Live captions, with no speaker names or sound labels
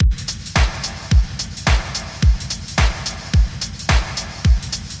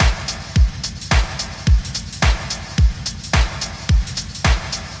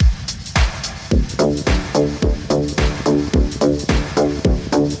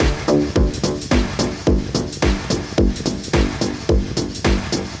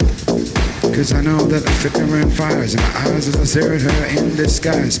'Cause I know that the flickering fires in my eyes as I stare at her in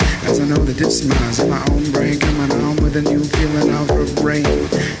disguise. As I know that this smiles in my own brain, coming on with a new feeling of her brain.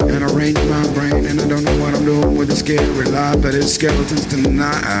 And arrange my brain, and I don't know what I'm doing with the scary lie, but it's skeletons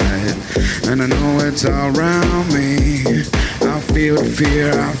tonight. And I know it's all around me. I feel the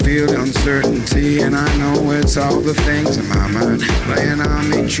fear, I feel the uncertainty, and I know it's all the things in my mind playing on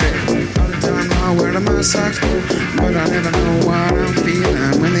me trick. All the time I wear my socks, but I never know what I'm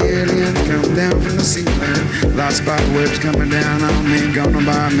feeling when the aliens come down from the ceiling. Lost spot whips coming down on me, gonna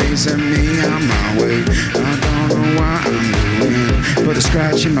buy me, send me on my way. I don't know what I'm doing, but a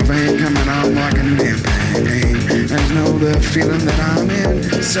scratch in my vein coming on like a damn pain. I just know the feeling that I'm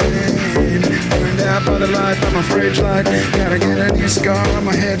insane. Burned out by the light, by my fridge light. Gotta get a new scar on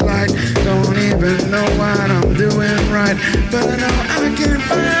my headlight. Don't even know what I'm doing right, but I know I can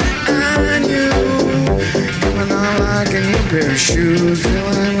find you. Coming on like a new pair of shoes.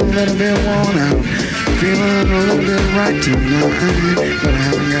 Feeling a little bit worn out, feeling a little bit right tonight, but I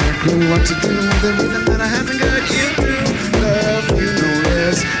haven't got a clue what to do with the rhythm that I haven't got you to. Love you know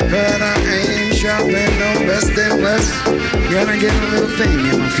less, but I ain't shopping no less than less. Gotta get a little thing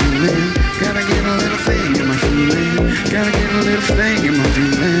in my feeling. Gotta get a little thing in my feeling. Gotta get a little thing in my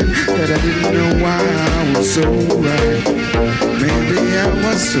feeling that I didn't know why I was so right. Maybe I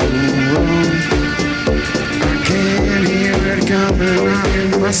was so wrong. I can't hear it coming out in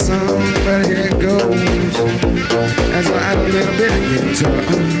my song, but here it goes as I add a little bit of guitar.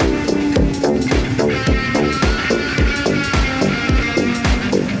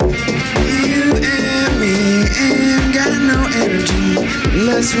 No energy,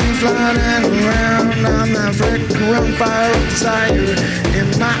 less when floating around on that flickering fire of desire. In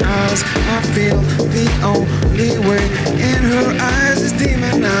my eyes, I feel the only way. In her eyes is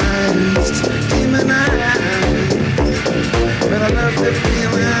demonized, demonized. But I love the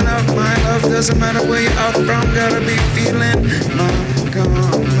feeling of my love. Doesn't matter where you are from, gotta be feeling my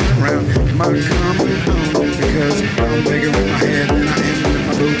coming around, my coming home. Because I'm bigger in my head than I am in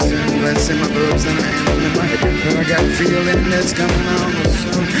my boots, and less in my boobs than I am in my head. But I got a feeling that's coming on,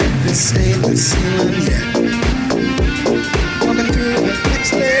 so this ain't the ceiling yet. Walking through the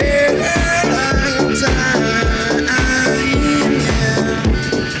next layer of time, yeah.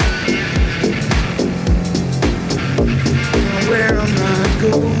 Where I'm not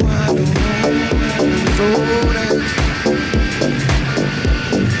going, I don't know, I'm floating.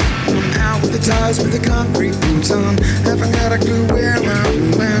 With the ties, with the concrete boots on, haven't got a clue where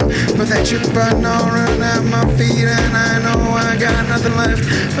I'm at. But that chip button all run at my feet, and I know I got nothing left.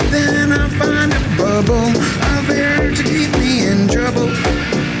 But then I find a bubble of air to keep me in trouble.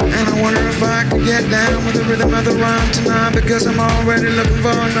 And I wonder if I could get down with the rhythm of the rhyme tonight, because I'm already looking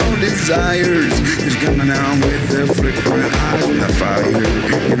for no desires. It's coming down with the flickering eyes and the fire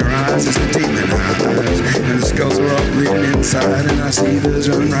in her eyes is the demon eyes, and the skulls are all bleeding inside, and I see the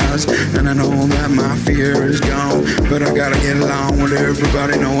sunrise, and I know that my fear is gone, but I gotta get along with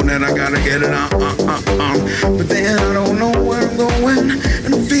everybody knowing that I gotta get it on. But then I don't know where I'm going,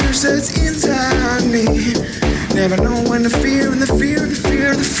 and the fear sets inside me. Never know when the fear and the fear, the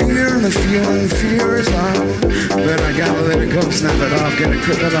fear, the fear, and the feeling, the fear is on. But I gotta let it go, snap it off, gotta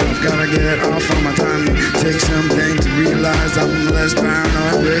cut it off, gotta get it off on my time. Take something to realize I'm less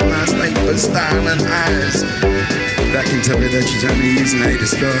paranoid with my sleeper style and eyes that can tell me that you're only using a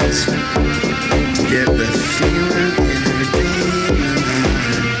disguise to get the feeling in her demon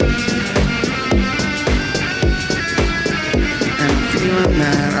eyes. And I'm feeling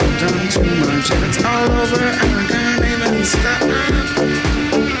that I've done too much and it's all over and I can't even stop.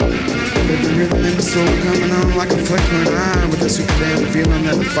 With the rhythm and the soul coming on like a flickering eye, with a super damn feeling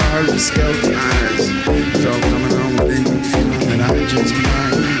that the fire is skeleton eyes. It's all coming on within you, feeling that I just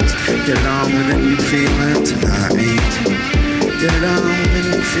might get it on within you, feeling tonight. Get it on within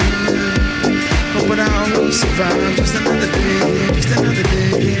you, feeling. Hope it all will survive. Just another day, just another day.